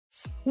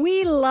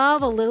We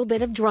love a little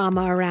bit of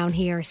drama around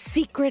here.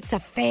 Secrets,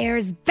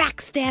 affairs,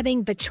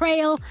 backstabbing,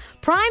 betrayal.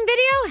 Prime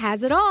Video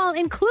has it all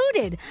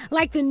included.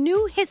 Like the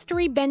new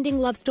history-bending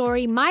love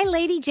story, My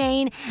Lady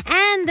Jane,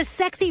 and the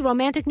sexy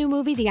romantic new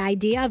movie, The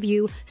Idea of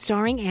You,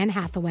 starring Anne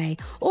Hathaway.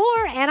 Or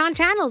add-on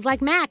channels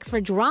like Max for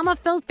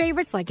drama-filled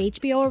favorites like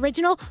HBO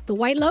original, The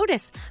White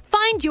Lotus.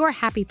 Find your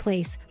happy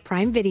place.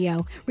 Prime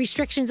Video.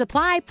 Restrictions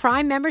apply.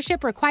 Prime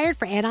membership required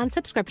for add-on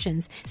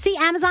subscriptions. See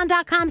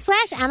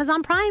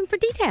Amazon.com/Amazon Prime for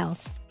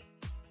details.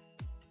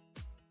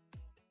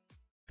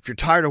 If you're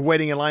tired of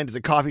waiting in line to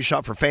the coffee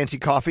shop for fancy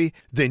coffee,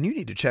 then you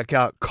need to check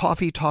out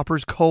Coffee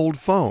Topper's Cold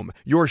Foam,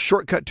 your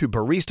shortcut to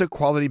barista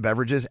quality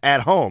beverages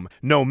at home.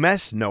 No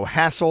mess, no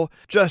hassle.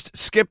 Just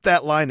skip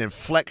that line and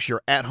flex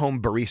your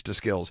at-home barista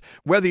skills.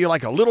 Whether you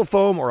like a little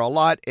foam or a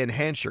lot,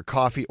 enhance your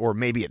coffee, or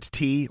maybe it's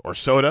tea or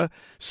soda.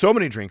 So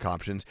many drink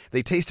options.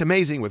 They taste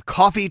amazing with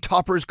Coffee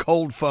Topper's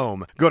Cold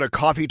Foam. Go to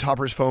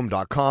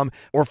coffeetoppersfoam.com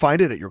or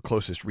find it at your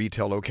closest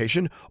retail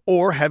location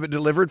or have it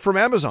delivered from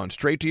Amazon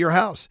straight to your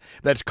house.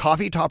 That's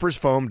coffeetoppersfoam.com.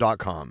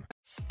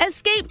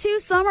 Escape to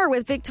summer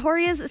with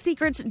Victoria's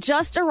Secret's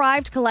just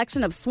arrived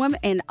collection of swim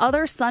and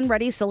other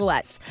sun-ready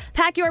silhouettes.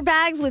 Pack your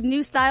bags with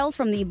new styles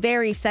from the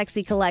Very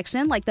Sexy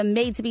collection, like the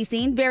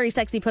made-to-be-seen Very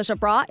Sexy push-up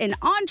bra, and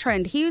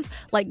on-trend hues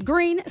like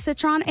green,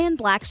 citron, and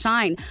black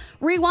shine.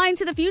 Rewind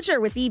to the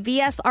future with the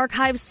VS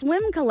Archive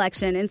Swim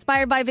collection,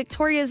 inspired by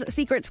Victoria's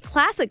Secret's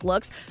classic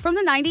looks from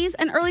the 90s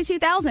and early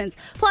 2000s.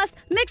 Plus,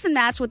 mix and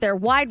match with their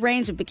wide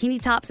range of bikini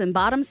tops and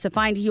bottoms to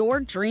find your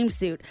dream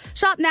suit.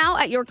 Shop now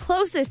at your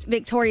closest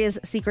Victoria's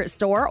Secret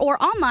store or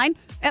online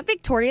at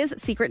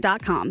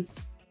victoriassecret.com.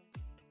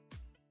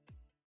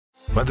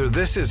 Whether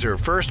this is her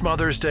first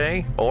Mother's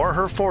Day or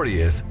her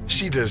 40th,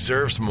 she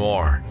deserves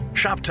more.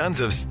 Shop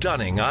tons of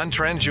stunning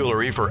on-trend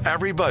jewelry for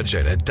every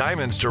budget at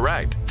Diamonds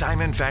Direct.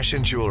 Diamond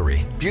fashion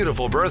jewelry,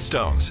 beautiful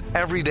birthstones,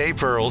 everyday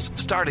pearls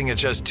starting at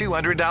just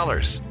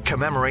 $200.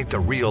 Commemorate the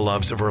real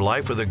loves of her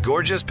life with a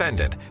gorgeous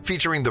pendant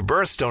featuring the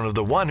birthstone of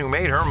the one who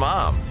made her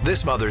mom.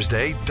 This Mother's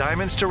Day,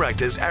 Diamonds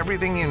Direct is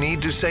everything you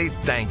need to say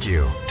thank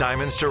you.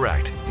 Diamonds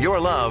Direct. Your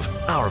love,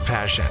 our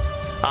passion.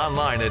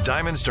 Online at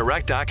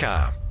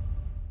diamondsdirect.com.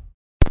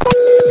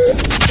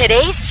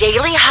 Today's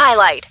daily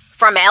highlight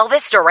from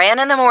Elvis Duran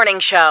in the Morning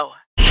Show.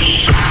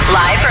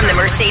 Live from the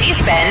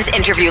Mercedes-Benz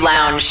Interview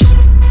Lounge.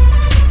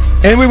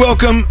 And we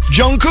welcome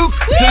Jung Kook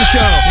to the show.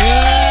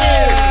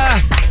 Yeah.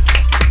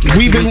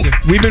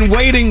 We've been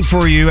waiting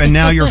for you, and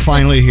now you're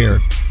finally here.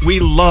 We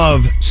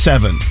love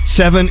Seven.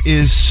 Seven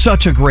is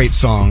such a great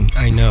song.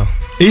 I know.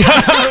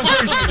 Yeah,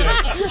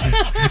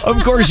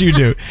 of course you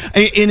do.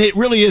 And it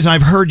really is.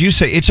 I've heard you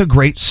say it's a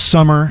great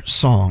summer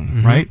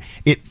song, right?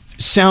 It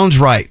sounds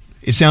right.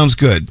 It sounds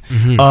good.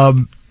 What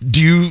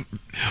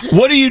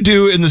do you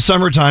do in the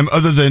summertime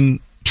other than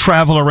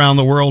travel around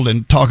the world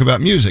and talk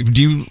about music?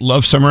 Do you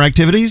love summer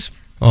activities?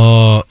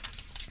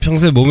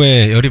 평소에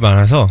몸에 열이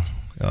많아서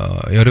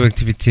여름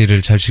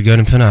액티비티를 잘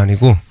즐겨하는 편은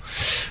아니고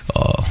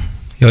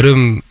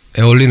여름에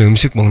어울리는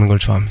음식 먹는 걸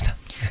좋아합니다.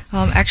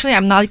 Actually,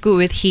 I'm not good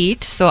with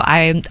heat, so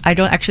I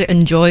don't actually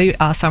enjoy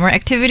summer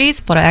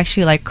activities, but I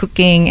actually like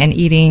cooking and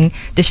eating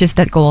dishes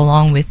that go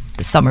along with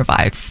the summer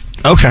vibes.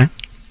 Okay.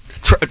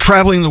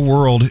 Traveling the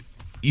world,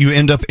 you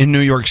end up in New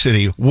York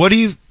City.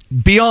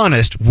 Be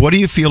honest, what do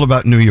you feel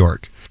about New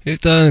York?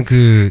 일단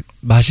그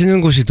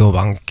맛있는 곳이 더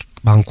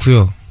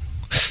많고요.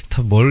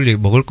 다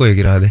먹을 거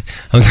얘기를 하네.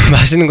 아무튼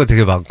맛있는 거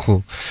되게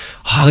많고.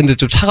 근데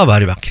좀 차가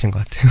많이 막히는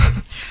것 같아요.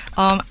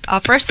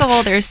 First of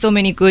all, there's so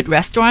many good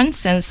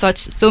restaurants and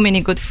so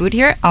many good food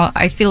here.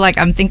 I feel like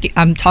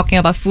I'm talking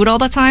about food all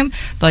the time,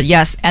 but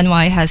yes,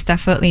 NY has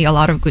definitely a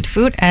lot of good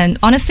food, and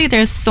honestly,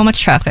 there's so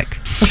much traffic.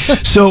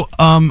 So,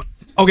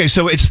 okay,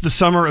 so it's the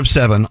summer of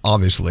Seven,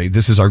 obviously.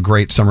 This is our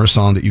great summer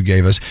song that you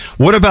gave us.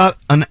 What about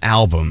an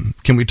album?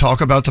 Can we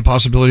talk about the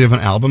possibility of an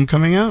album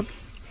coming out?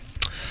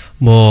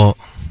 뭐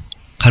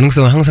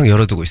가능성은 항상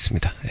열어두고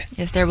있습니다. 네.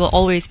 Yes, there will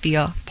always be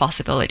a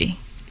possibility.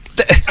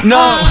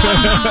 No!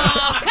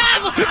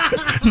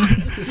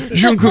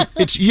 Jungkook,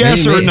 it's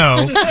yes maybe. or no?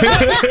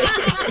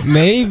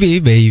 Maybe.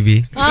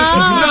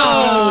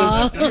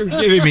 No! You're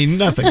giving me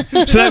nothing.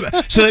 So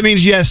that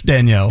means yes,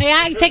 Danielle.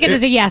 Yeah, I take it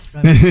as a yes.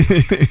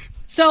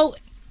 So,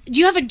 do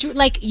you have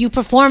you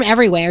perform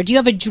everywhere? Do you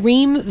have a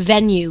dream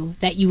venue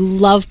that you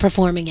love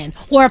performing in?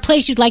 Or a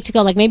place you'd like to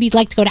go? Like maybe you'd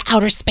like to go to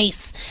outer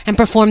space and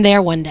perform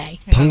there one day?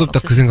 방금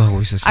딱 그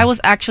생각하고 있었어요. I was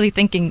actually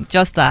thinking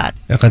just that.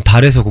 약간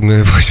달에서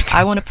공연해보고 싶어요.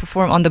 I want to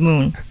perform on the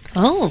moon.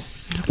 Oh.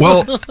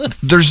 Well,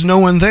 there's no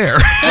one there.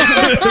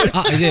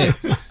 이제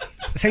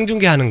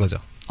생중계하는 거죠.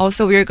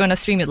 Also, we're going to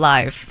stream it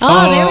live.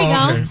 There we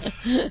go.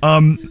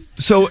 Okay.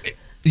 So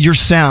your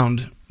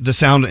sound... The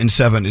sound in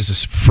Seven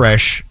is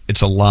fresh,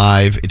 it's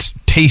alive, it's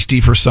tasty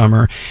for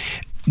summer.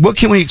 What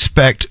can we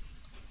expect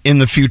in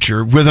the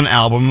future with an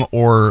album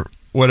or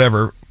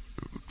whatever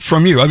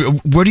from you? I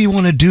mean, what do you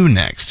want to do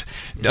next?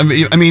 I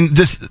mean,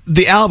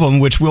 the album,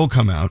 which will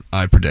come out,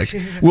 I predict,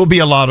 will be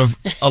a lot of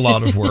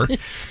work.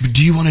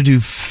 Do you want to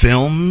do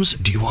films?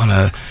 Do you want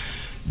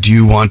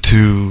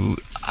to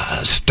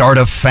start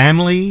a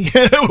family?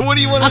 What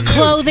do you want to A do?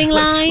 clothing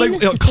line?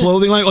 Like,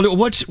 clothing line?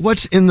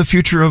 What's in the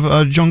future of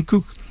Jung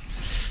Kook?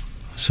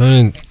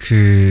 저는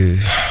그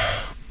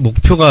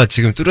목표가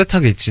지금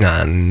뚜렷하게 있지는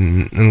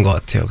않은 것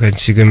같아요. 그냥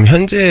지금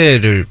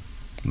현재를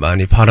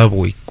많이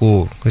바라보고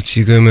있고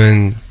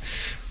지금은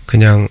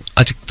그냥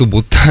아직도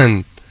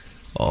못한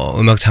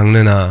음악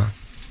장르나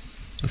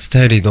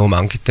스타일이 너무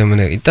많기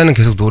때문에 일단은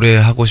계속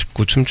노래하고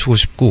싶고 춤추고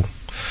싶고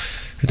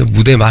일단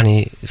무대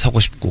많이 서고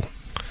싶고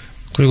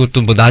그리고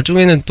또 뭐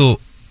나중에는 또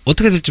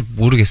어떻게 될지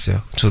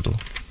모르겠어요. 저도.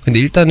 근데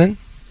일단은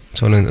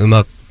저는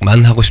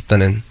음악만 하고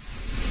싶다는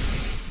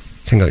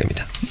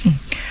생각입니다.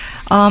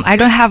 I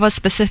don't have a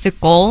specific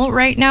goal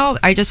right now.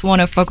 I just want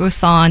to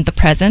focus on the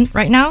present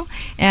right now.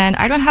 And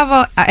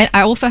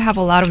I also have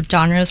a lot of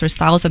genres or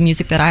styles of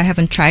music that I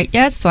haven't tried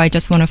yet. So I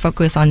just want to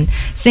focus on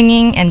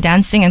singing and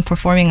dancing and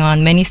performing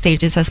on many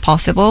stages as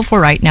possible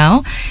for right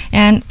now.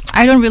 And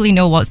I don't really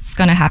know what's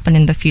going to happen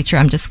in the future.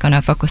 I'm just going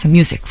to focus on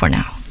music for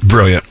now.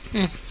 Brilliant.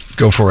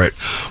 Go for it.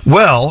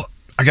 Well,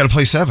 I got to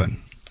play 7.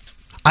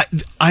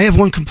 I have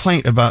one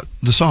complaint about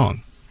the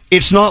song.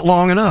 It's not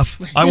long enough.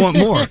 I want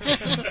more.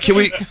 Can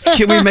we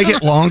make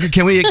it longer?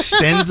 Can we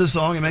extend the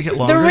song and make it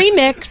longer? The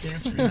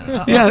remix.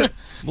 Yeah.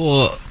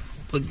 뭐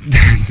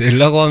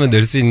내려고 하면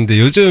낼 수 있는데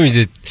요즘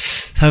이제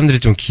사람들이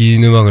좀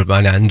긴 음악을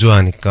많이 안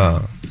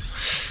좋아하니까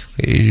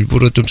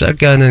일부러 좀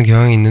짧게 하는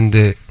경향이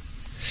있는데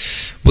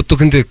뭐 또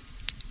근데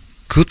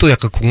그것도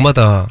약간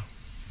곡마다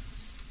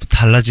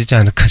달라지지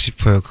않을까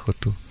싶어요.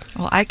 그것도.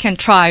 Well, I can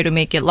try to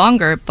make it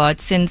longer, but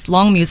since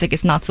long music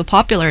is not so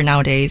popular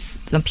nowadays,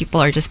 then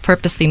people are just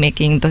purposely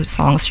making the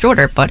songs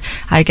shorter. But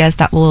I guess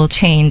that will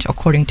change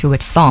according to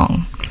which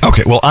song.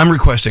 Okay, well, I'm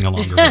requesting a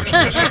longer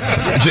version.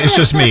 It's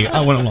just me.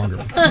 I want a longer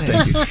one.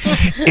 Thank you.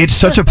 It's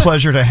such a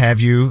pleasure to have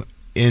you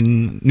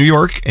in New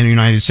York and the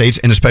United States,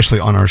 and especially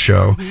on our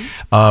show.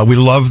 We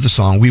love the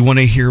song. We want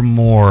to hear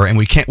more, and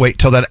we can't wait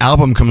till that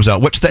album comes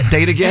out. What's that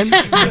date again?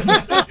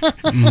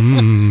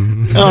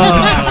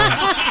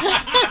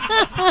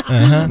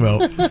 Well,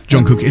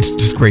 Jung Kook, it's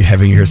just great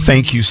having you here.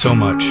 Thank you so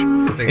much.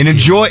 Thank and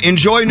you.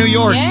 enjoy New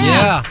York.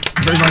 Yeah.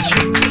 Very much.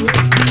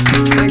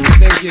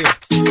 Thank you.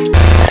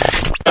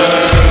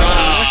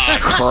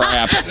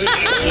 Crap.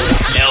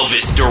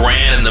 Elvis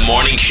Duran in the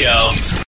morning show.